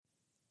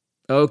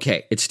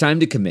Okay, it's time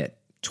to commit.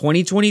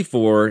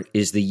 2024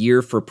 is the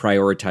year for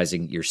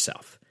prioritizing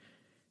yourself.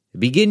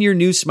 Begin your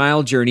new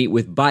smile journey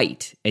with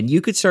Byte, and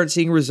you could start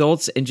seeing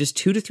results in just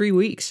 2 to 3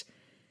 weeks.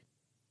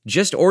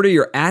 Just order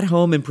your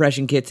at-home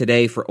impression kit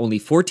today for only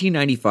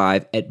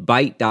 $14.95 at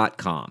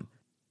Byte.com.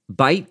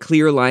 Byte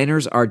clear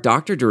liners are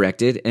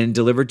doctor-directed and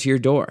delivered to your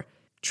door.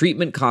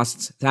 Treatment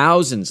costs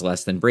thousands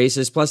less than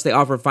braces, plus they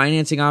offer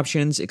financing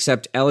options,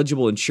 accept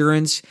eligible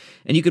insurance,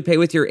 and you could pay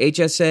with your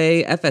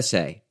HSA,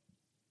 FSA.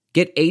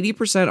 Get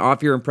 80%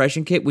 off your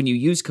impression kit when you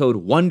use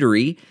code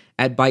WONDERY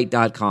at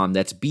Byte.com.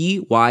 That's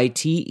BYTE.com.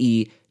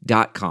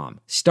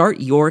 Start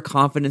your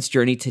confidence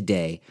journey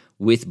today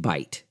with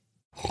Byte.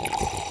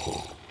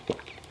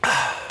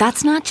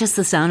 That's not just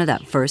the sound of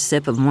that first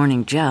sip of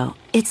Morning Joe.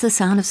 It's the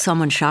sound of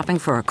someone shopping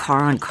for a car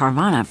on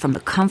Carvana from the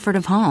comfort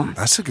of home.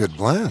 That's a good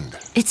blend.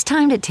 It's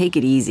time to take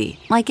it easy,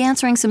 like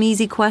answering some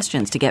easy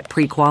questions to get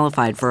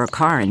pre-qualified for a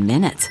car in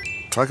minutes.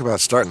 Talk about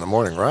starting the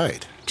morning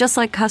right. Just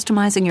like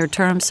customizing your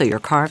terms so your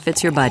car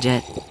fits your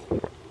budget.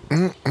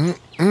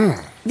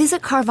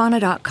 Visit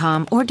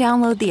Carvana.com or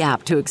download the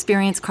app to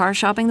experience car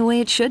shopping the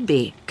way it should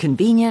be.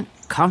 Convenient,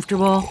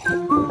 comfortable.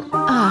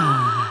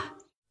 Ah.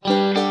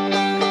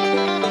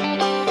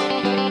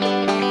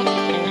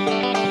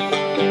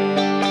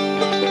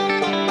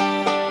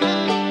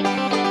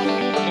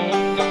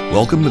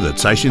 Welcome to the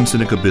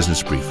Caixin-Sinica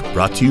Business Brief,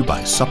 brought to you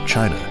by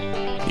SupChina.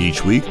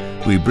 Each week,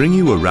 we bring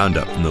you a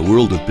roundup from the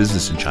world of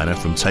business in China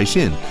from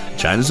Caixin,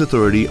 China's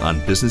authority on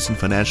business and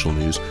financial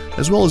news,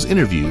 as well as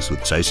interviews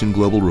with Caixin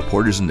Global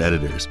reporters and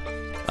editors.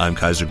 I'm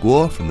Kaiser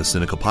Guo from the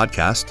Sinica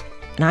Podcast.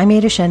 And I'm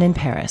Ada Shen in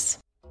Paris.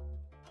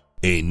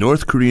 A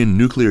North Korean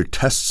nuclear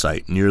test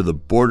site near the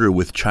border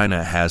with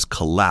China has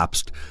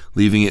collapsed,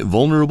 leaving it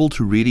vulnerable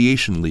to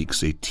radiation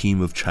leaks, a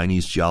team of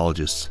Chinese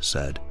geologists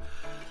said.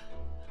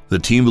 The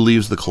team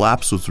believes the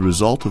collapse was the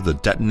result of the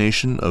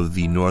detonation of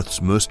the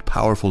North's most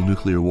powerful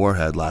nuclear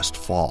warhead last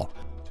fall.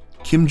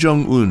 Kim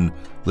Jong-un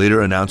later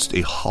announced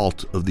a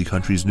halt of the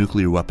country's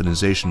nuclear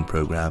weaponization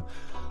program,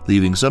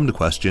 leaving some to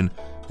question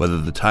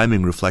whether the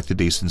timing reflected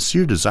a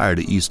sincere desire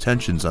to ease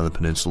tensions on the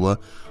peninsula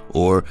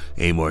or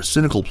a more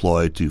cynical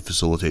ploy to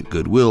facilitate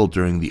goodwill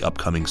during the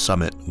upcoming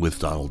summit with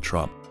Donald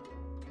Trump.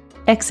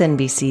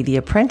 Ex-NBC The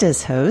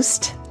Apprentice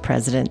host,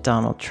 President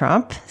Donald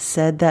Trump,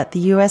 said that the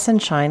U.S. and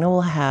China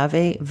will have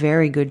a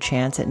very good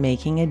chance at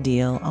making a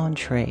deal on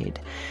trade.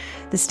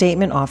 The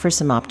statement offers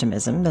some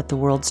optimism that the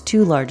world's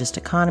two largest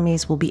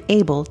economies will be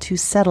able to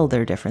settle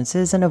their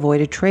differences and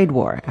avoid a trade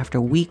war after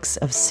weeks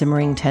of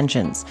simmering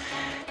tensions.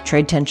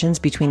 Trade tensions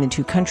between the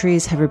two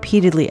countries have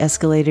repeatedly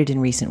escalated in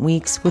recent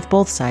weeks, with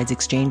both sides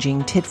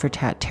exchanging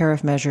tit-for-tat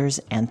tariff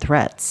measures and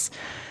threats.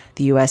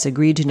 The U.S.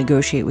 agreed to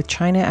negotiate with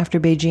China after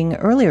Beijing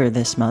earlier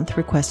this month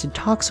requested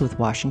talks with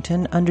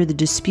Washington under the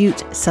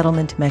dispute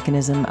settlement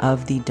mechanism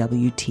of the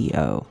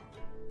WTO.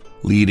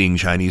 Leading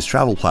Chinese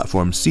travel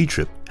platform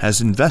Ctrip has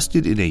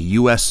invested in a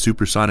U.S.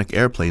 supersonic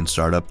airplane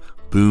startup,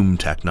 Boom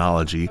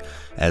Technology,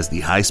 as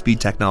the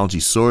high-speed technology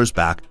soars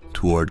back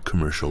toward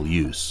commercial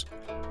use.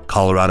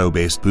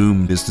 Colorado-based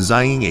Boom is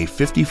designing a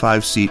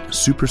 55-seat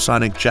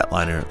supersonic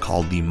jetliner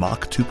called the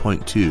Mach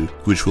 2.2,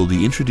 which will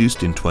be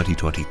introduced in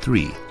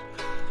 2023.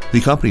 The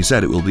company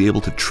said it will be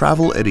able to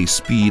travel at a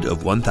speed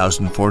of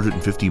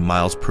 1,450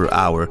 miles per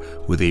hour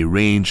with a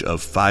range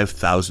of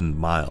 5,000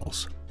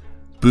 miles.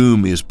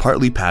 Boom is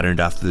partly patterned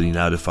after the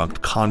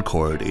now-defunct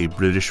Concorde, a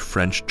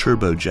British-French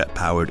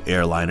turbojet-powered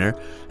airliner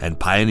and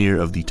pioneer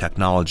of the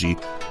technology,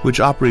 which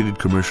operated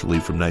commercially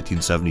from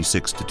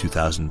 1976 to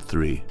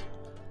 2003.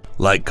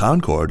 Like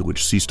Concorde,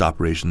 which ceased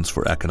operations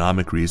for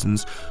economic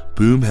reasons,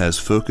 Boom has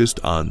focused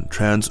on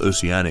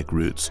transoceanic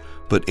routes,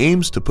 but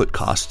aims to put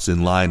costs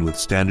in line with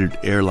standard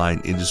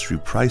airline industry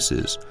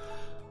prices.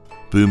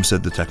 Boom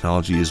said the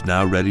technology is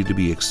now ready to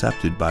be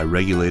accepted by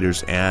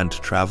regulators and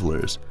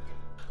travelers.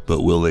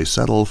 But will they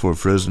settle for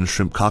frozen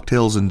shrimp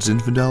cocktails and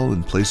Zinfandel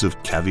in place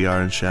of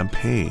caviar and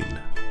champagne?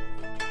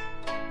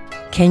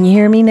 Can you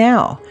hear me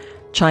now?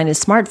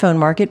 China's smartphone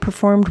market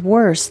performed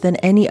worse than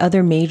any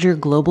other major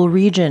global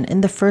region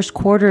in the first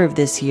quarter of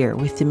this year,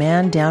 with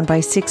demand down by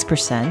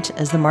 6%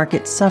 as the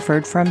market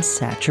suffered from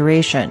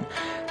saturation.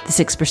 The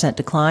 6%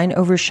 decline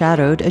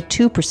overshadowed a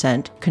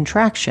 2%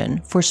 contraction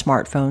for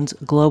smartphones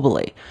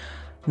globally.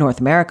 North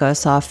America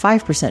saw a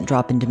 5%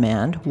 drop in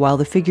demand, while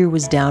the figure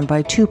was down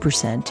by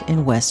 2%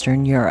 in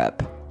Western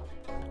Europe.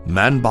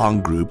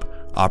 Manbang Group,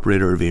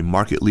 operator of a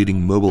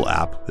market-leading mobile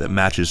app that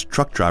matches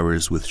truck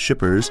drivers with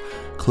shippers,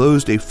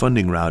 closed a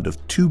funding round of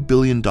 $2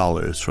 billion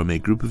from a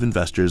group of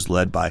investors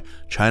led by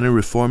China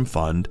Reform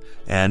Fund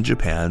and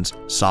Japan's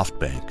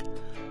SoftBank.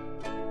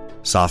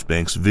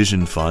 SoftBank's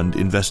Vision Fund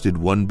invested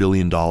 $1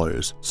 billion,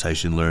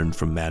 Caixin learned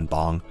from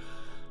Manbang.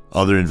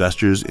 Other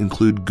investors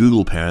include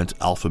Google parent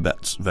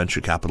Alphabet's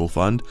venture capital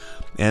fund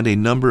and a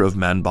number of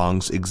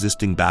Manbang's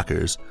existing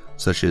backers,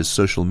 such as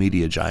social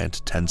media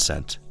giant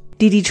Tencent.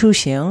 Didi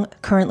Chuxing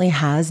currently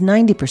has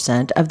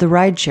 90% of the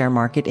rideshare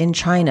market in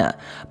China,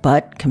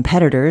 but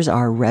competitors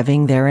are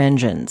revving their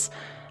engines.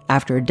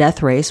 After a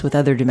death race with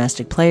other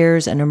domestic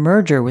players and a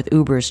merger with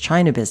Uber's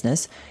China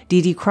business,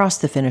 Didi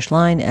crossed the finish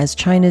line as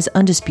China's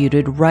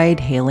undisputed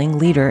ride-hailing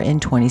leader in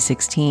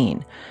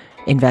 2016.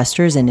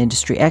 Investors and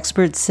industry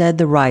experts said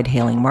the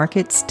ride-hailing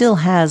market still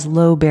has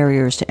low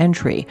barriers to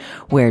entry,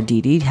 where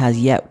Didi has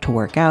yet to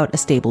work out a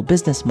stable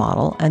business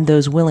model, and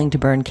those willing to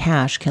burn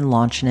cash can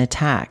launch an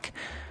attack.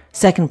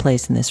 Second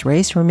place in this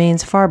race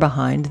remains far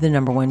behind the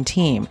number one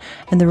team,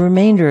 and the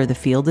remainder of the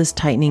field is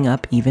tightening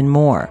up even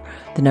more.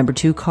 The number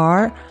two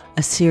car,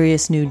 a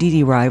serious new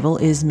Didi rival,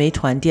 is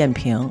Meituan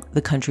Dianping,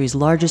 the country's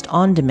largest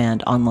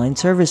on-demand online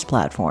service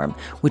platform,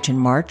 which in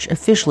March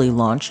officially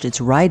launched its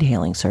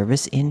ride-hailing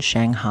service in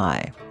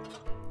Shanghai.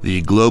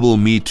 The global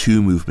Me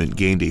Too movement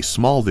gained a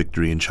small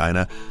victory in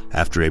China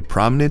after a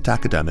prominent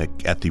academic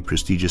at the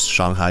prestigious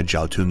Shanghai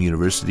Jiaotong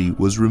University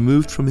was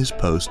removed from his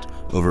post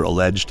over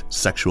alleged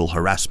sexual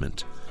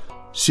harassment.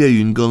 Xie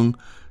Yungeng,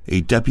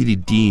 a deputy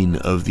dean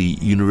of the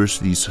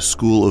university's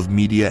School of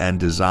Media and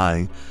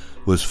Design,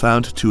 was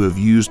found to have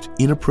used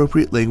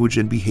inappropriate language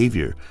and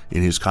behavior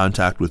in his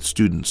contact with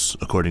students,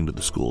 according to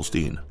the school's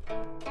dean.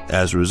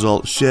 As a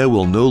result, Xie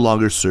will no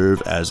longer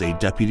serve as a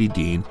deputy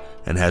dean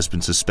and has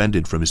been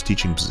suspended from his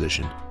teaching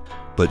position.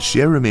 But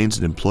Xie remains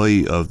an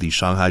employee of the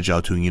Shanghai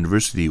Jiaotong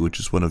University, which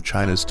is one of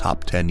China's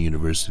top 10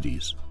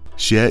 universities.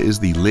 Xie is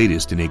the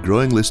latest in a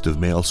growing list of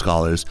male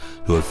scholars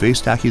who have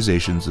faced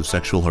accusations of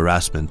sexual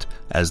harassment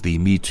as the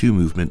Me Too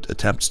movement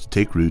attempts to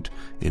take root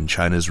in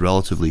China's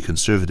relatively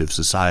conservative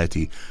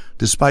society,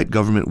 despite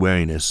government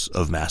wariness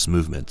of mass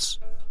movements.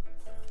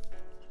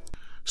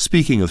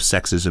 Speaking of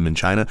sexism in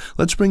China,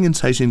 let's bring in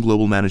Caixin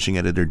Global Managing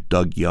Editor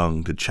Doug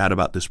Young to chat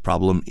about this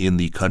problem in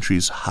the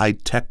country's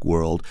high-tech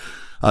world.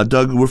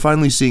 Doug, we're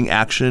finally seeing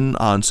action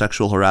on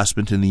sexual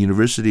harassment in the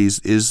universities.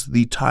 Is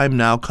the time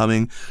now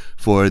coming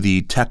for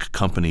the tech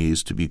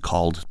companies to be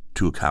called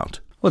to account?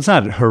 Well, it's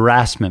not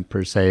harassment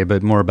per se,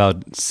 but more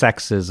about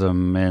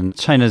sexism. And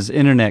China's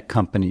internet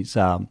companies,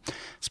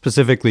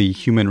 specifically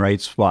Human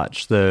Rights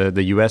Watch, the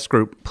U.S.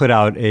 group, put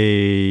out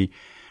a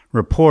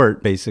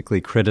report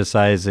basically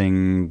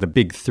criticizing the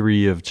big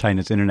three of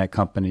China's internet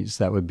companies.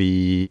 That would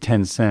be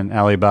Tencent,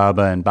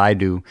 Alibaba, and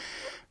Baidu,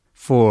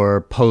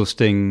 for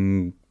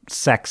posting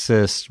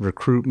sexist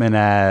recruitment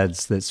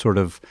ads that sort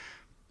of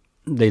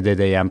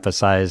they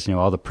emphasize,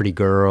 all the pretty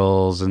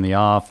girls in the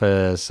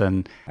office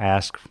and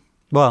ask.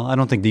 Well, I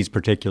don't think these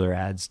particular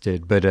ads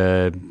did, but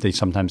they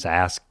sometimes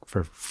ask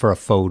for a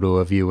photo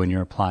of you when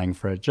you're applying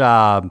for a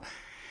job,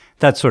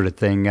 that sort of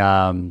thing.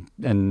 And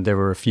there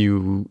were a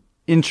few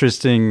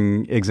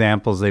interesting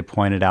examples they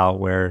pointed out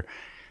where,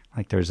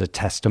 like, there's a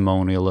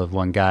testimonial of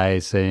one guy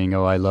saying,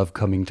 "Oh, I love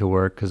coming to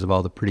work because of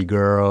all the pretty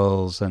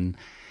girls," and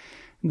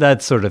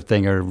that sort of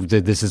thing, or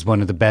this is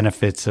one of the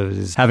benefits of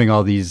is having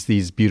all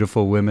these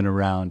beautiful women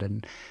around,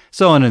 and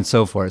so on and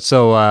so forth.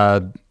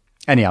 So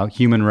anyhow,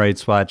 Human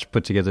Rights Watch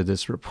put together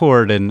this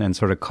report and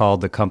sort of called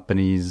the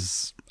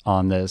companies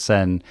on this,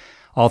 and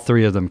all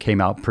three of them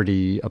came out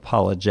pretty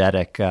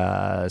apologetic,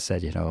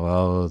 said,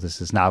 oh,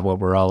 this is not what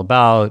we're all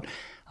about.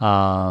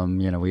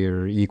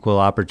 We're equal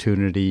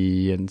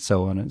opportunity and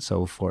so on and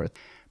so forth.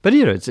 But,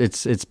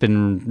 it's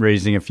been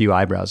raising a few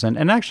eyebrows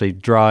and actually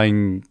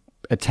drawing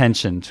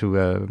attention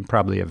to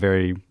probably a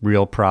very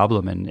real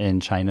problem in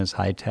China's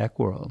high-tech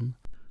world.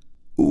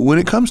 When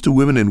it comes to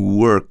women in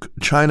work,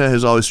 China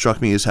has always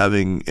struck me as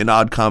having an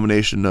odd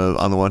combination of,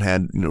 on the one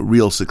hand,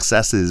 real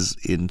successes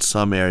in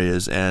some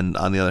areas, and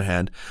on the other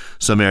hand,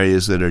 some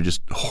areas that are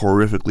just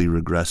horrifically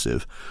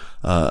regressive.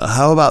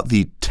 How about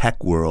the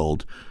tech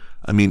world?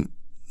 I mean,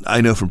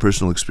 I know from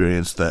personal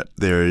experience that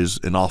there is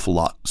an awful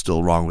lot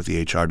still wrong with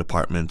the HR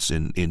departments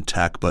in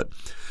tech, but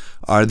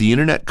are the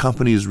internet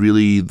companies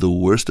really the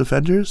worst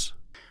offenders?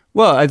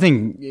 Well, I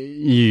think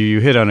you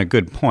hit on a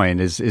good point.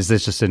 Is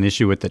this just an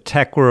issue with the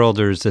tech world,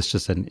 or is this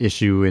just an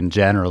issue in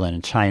general? And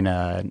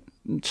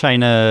in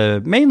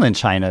China, mainland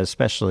China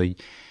especially,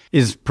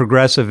 is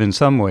progressive in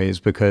some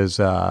ways because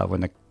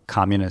when the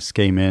communists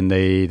came in,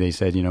 they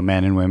said,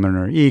 men and women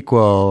are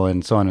equal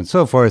and so on and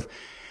so forth.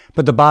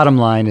 But the bottom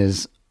line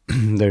is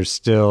there's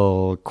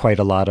still quite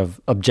a lot of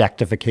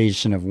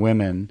objectification of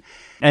women.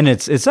 And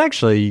it's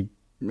actually,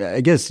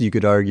 I guess you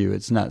could argue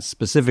it's not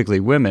specifically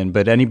women,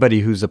 but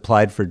anybody who's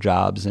applied for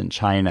jobs in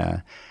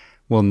China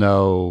will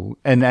know.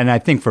 And I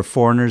think for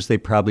foreigners, they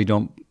probably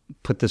don't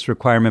put this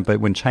requirement, but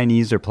when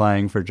Chinese are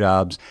applying for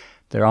jobs,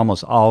 they're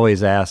almost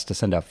always asked to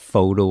send a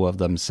photo of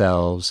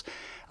themselves.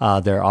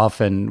 They're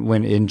often,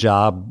 when in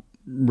job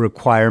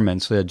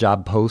requirements,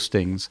 job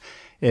postings,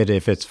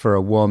 if it's for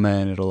a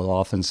woman, it'll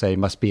often say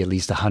must be at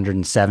least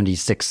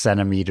 176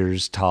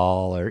 centimeters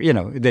tall, or,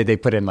 they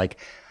put in like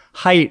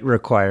height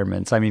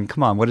requirements. I mean,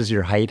 come on, what does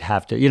your height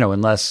have to,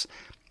 unless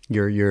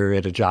you're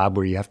at a job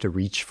where you have to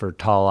reach for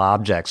tall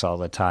objects all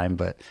the time,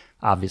 but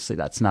obviously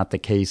that's not the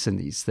case in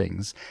these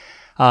things.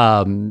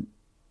 So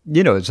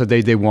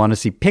they want to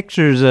see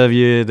pictures of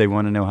you. They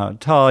want to know how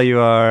tall you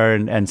are.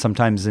 And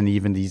sometimes in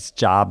even these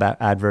job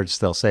adverts,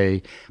 they'll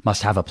say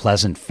must have a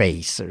pleasant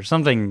face or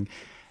something,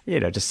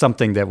 just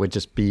something that would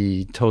just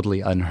be totally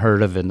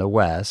unheard of in the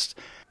West.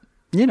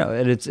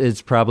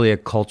 It's probably a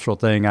cultural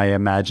thing. I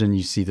imagine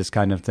you see this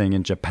kind of thing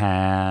in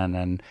Japan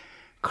and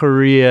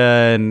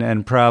Korea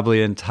and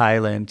probably in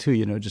Thailand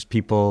too. Just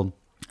people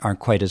aren't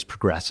quite as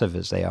progressive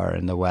as they are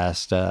in the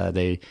West.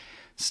 They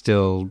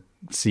still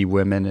see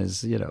women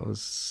as,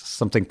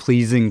 something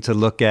pleasing to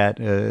look at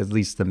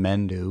least the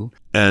men do.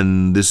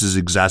 And this is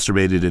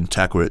exacerbated in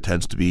tech where it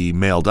tends to be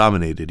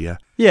male-dominated, yeah?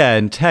 Yeah,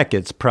 in tech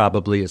it's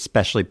probably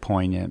especially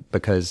poignant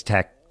because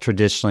tech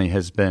traditionally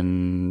has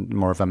been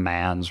more of a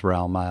man's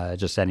realm,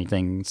 just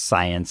anything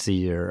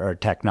sciencey or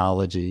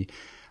technology.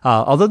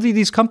 Although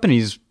these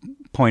companies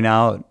point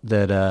out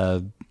that,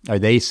 or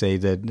they say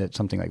that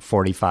something like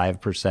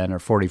 45%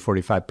 or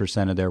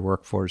 45% of their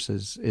workforce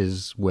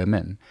is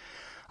women.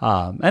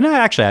 And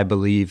I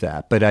believe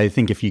that. But I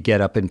think if you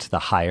get up into the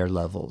higher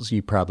levels,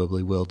 you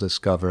probably will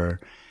discover,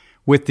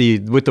 with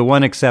the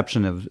one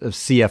exception of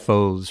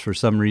CFOs, for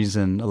some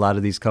reason, a lot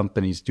of these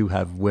companies do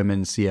have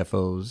women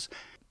CFOs.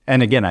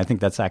 And again, I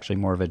think that's actually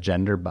more of a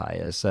gender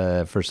bias.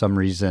 For some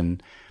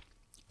reason,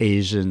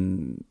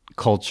 Asian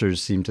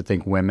cultures seem to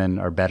think women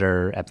are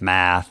better at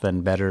math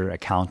and better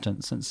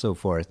accountants and so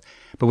forth.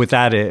 But with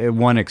that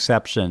one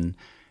exception,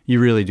 you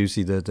really do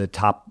see the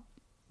top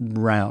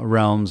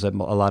realms that a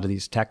lot of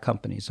these tech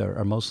companies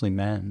are mostly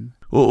men.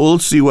 Well, we'll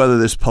see whether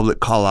this public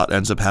call-out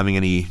ends up having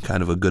any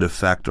kind of a good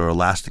effect or a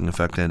lasting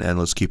effect, and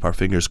let's keep our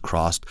fingers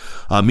crossed.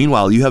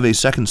 Meanwhile, you have a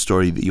second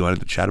story that you wanted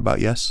to chat about,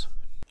 yes?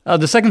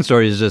 The second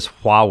story is just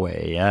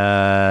Huawei.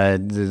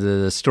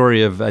 The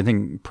story of, I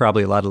think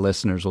probably a lot of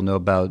listeners will know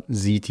about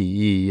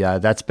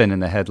ZTE. That's been in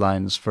the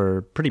headlines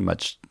for pretty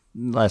much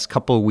the last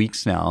couple of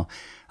weeks now.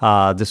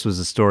 This was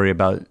a story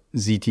about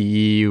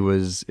ZTE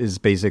is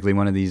basically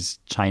one of these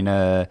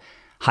China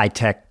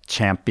high-tech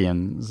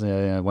champions,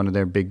 one of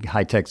their big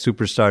high-tech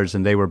superstars,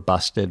 and they were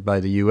busted by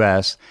the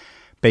U.S.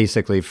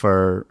 basically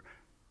for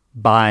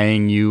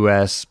buying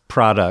U.S.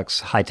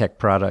 products, high-tech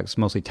products,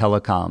 mostly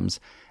telecoms,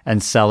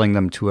 and selling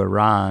them to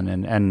Iran.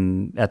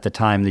 And at the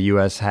time, the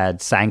U.S.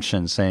 had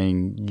sanctions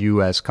saying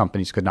U.S.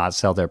 companies could not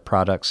sell their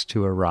products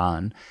to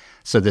Iran.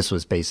 So this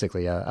was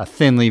basically a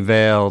thinly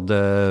veiled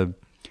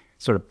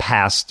sort of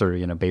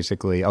pass-through,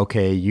 basically,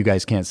 okay, you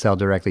guys can't sell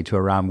directly to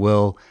Iran.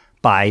 We'll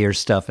buy your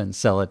stuff and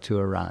sell it to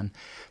Iran.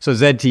 So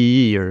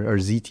ZTE, or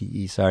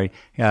ZTE,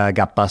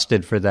 got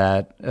busted for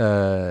that.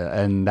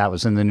 And that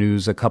was in the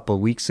news a couple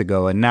of weeks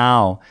ago. And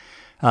now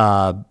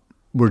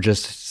we're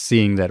just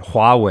seeing that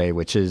Huawei,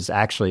 which is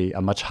actually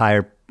a much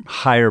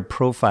higher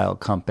profile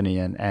company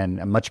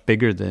and much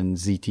bigger than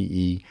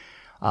ZTE,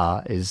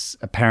 is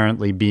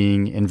apparently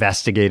being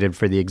investigated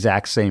for the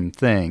exact same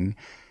thing.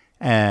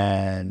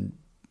 And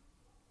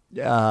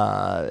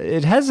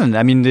it hasn't.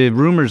 I mean, the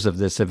rumors of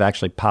this have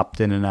actually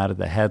popped in and out of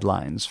the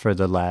headlines for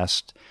the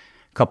last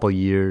couple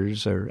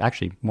years, or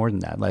actually more than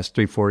that, last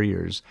 3-4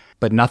 years.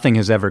 But nothing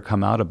has ever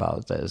come out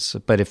about this.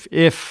 But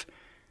if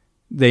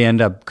they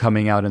end up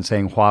coming out and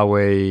saying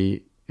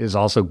Huawei is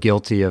also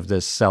guilty of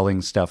this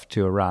selling stuff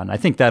to Iran, I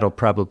think that'll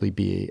probably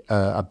be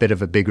a bit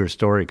of a bigger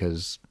story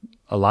because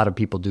a lot of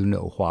people do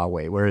know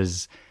Huawei,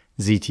 whereas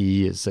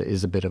ZTE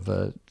is a bit of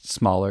a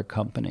smaller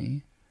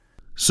company.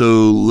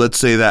 So let's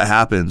say that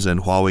happens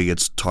and Huawei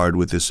gets tarred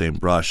with the same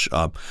brush.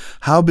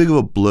 How big of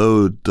a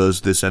blow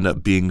does this end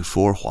up being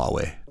for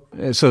Huawei?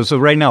 So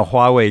right now,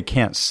 Huawei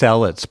can't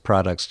sell its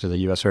products to the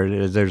U.S.,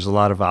 or there's a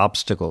lot of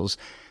obstacles.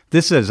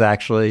 This is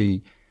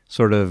actually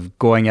sort of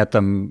going at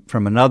them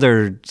from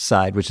another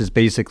side, which is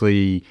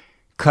basically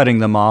cutting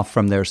them off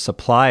from their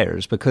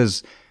suppliers,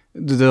 because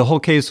the whole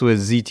case with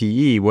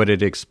ZTE, what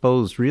it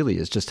exposed really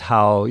is just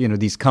how,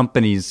 these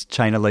companies,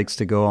 China likes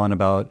to go on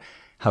about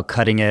how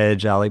cutting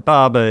edge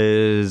Alibaba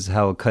is,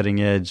 how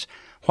cutting edge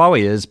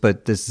Huawei is,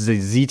 but this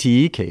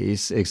ZTE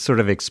case, it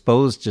sort of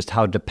exposed just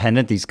how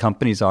dependent these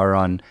companies are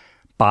on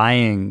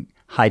buying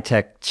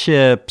high-tech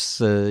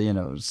chips,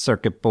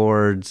 circuit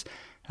boards,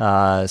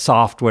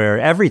 software,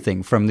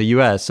 everything from the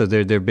U.S. So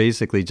they're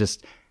basically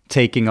just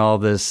taking all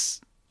this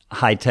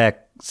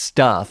high-tech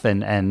stuff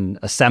and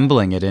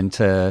assembling it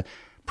into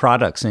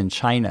products in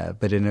China.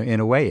 But in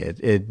a way,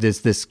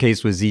 this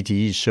case with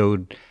ZTE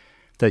showed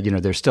that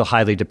they're still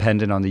highly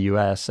dependent on the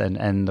U.S.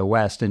 and the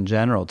West in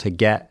general to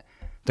get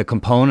the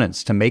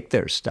components to make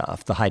their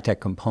stuff, the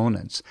high-tech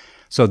components.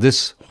 So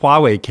this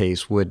Huawei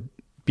case would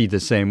be the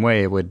same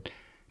way. It would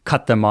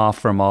cut them off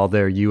from all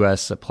their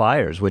U.S.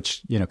 suppliers,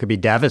 which could be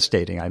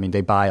devastating. I mean, they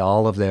buy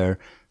all of their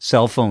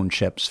cell phone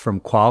chips from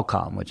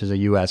Qualcomm, which is a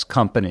U.S.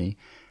 company.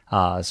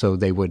 So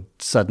they would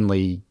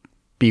suddenly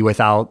be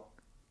without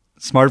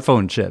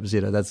smartphone chips.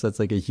 That's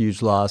like a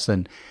huge loss.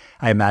 And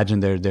I imagine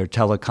their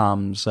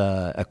telecoms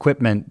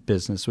equipment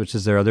business, which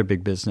is their other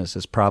big business,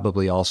 is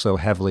probably also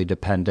heavily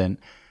dependent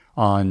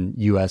on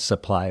U.S.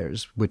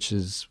 suppliers, which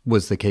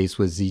was the case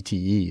with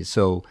ZTE.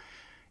 So,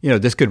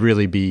 this could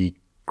really be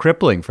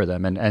crippling for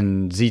them.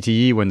 And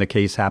ZTE, when the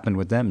case happened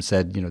with them,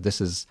 said, this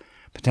is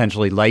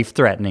potentially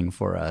life-threatening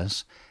for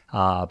us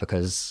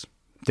because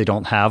they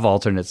don't have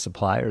alternate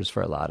suppliers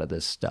for a lot of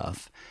this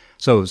stuff.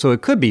 So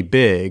it could be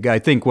big. I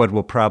think what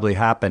will probably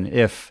happen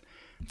if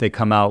they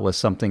come out with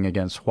something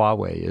against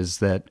Huawei is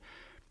that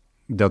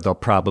they'll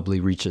probably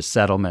reach a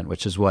settlement,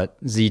 which is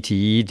what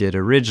ZTE did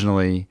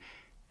originally.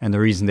 And the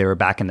reason they were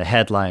back in the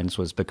headlines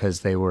was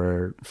because they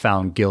were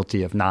found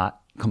guilty of not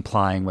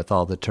complying with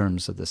all the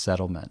terms of the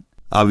settlement.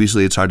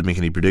 Obviously, it's hard to make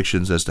any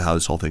predictions as to how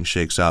this whole thing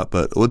shakes out,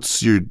 but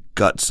what's your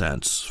gut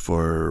sense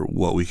for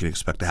what we can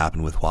expect to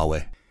happen with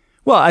Huawei?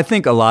 Well, I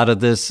think a lot of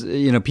this,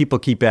 people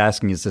keep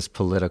asking, is this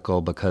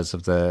political because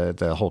of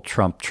the whole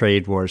Trump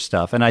trade war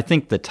stuff? And I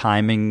think the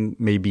timing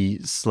may be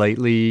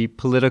slightly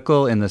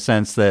political in the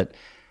sense that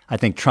I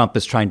think Trump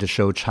is trying to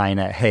show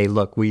China, hey,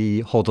 look,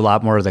 we hold a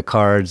lot more of the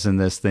cards in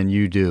this than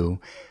you do.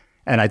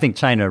 And I think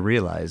China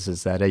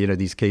realizes that,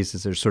 these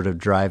cases are sort of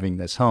driving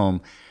this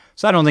home.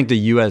 So I don't think the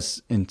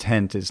U.S.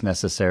 intent is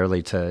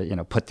necessarily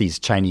to, put these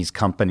Chinese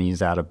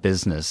companies out of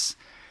business,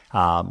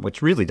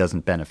 which really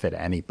doesn't benefit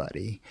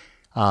anybody,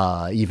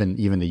 even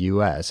the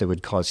U.S. It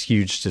would cause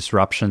huge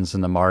disruptions in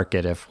the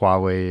market if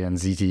Huawei and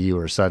ZTE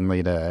were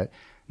suddenly to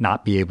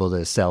not be able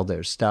to sell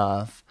their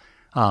stuff.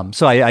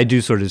 So I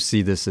do sort of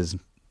see this as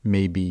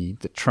maybe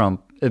the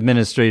Trump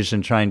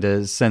administration trying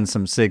to send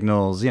some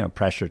signals,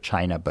 pressure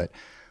China. But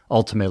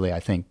ultimately, I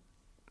think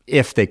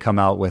if they come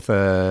out with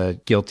a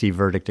guilty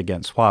verdict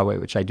against Huawei,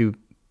 which I do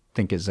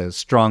think is a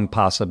strong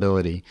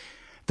possibility,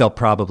 they'll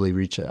probably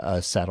reach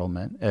a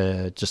settlement,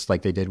 just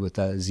like they did with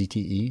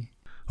ZTE.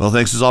 Well,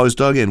 thanks as always,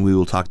 Doug, and we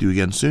will talk to you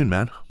again soon,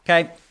 man.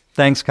 Okay.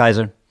 Thanks,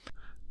 Kaiser.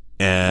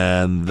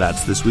 And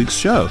that's this week's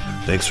show.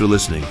 Thanks for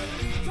listening.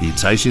 The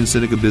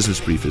Caixin-Sinica Business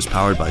Brief is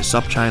powered by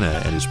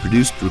SupChina and is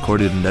produced,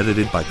 recorded, and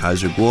edited by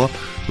Kaiser Guo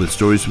with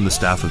stories from the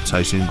staff of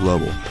Caixin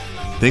Global.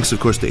 Thanks, of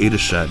course, to Ada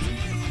Shen.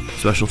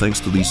 Special thanks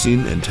to Li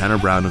Xin and Tanner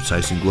Brown of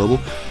Caixin Global,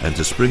 and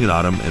to Spring and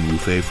Autumn and Wu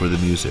Fei for the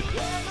music.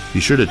 Be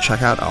sure to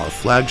check out our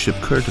flagship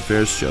current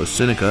affairs show,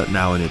 Sinica,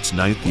 now in its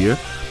 9th year,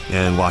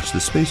 and watch the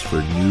space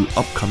for new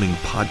upcoming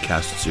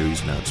podcast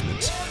series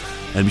announcements.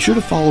 And be sure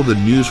to follow the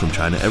news from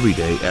China every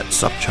day at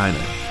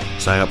SupChina.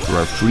 Sign up for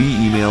our free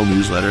email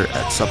newsletter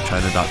at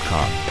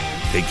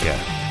supchina.com. Take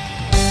care.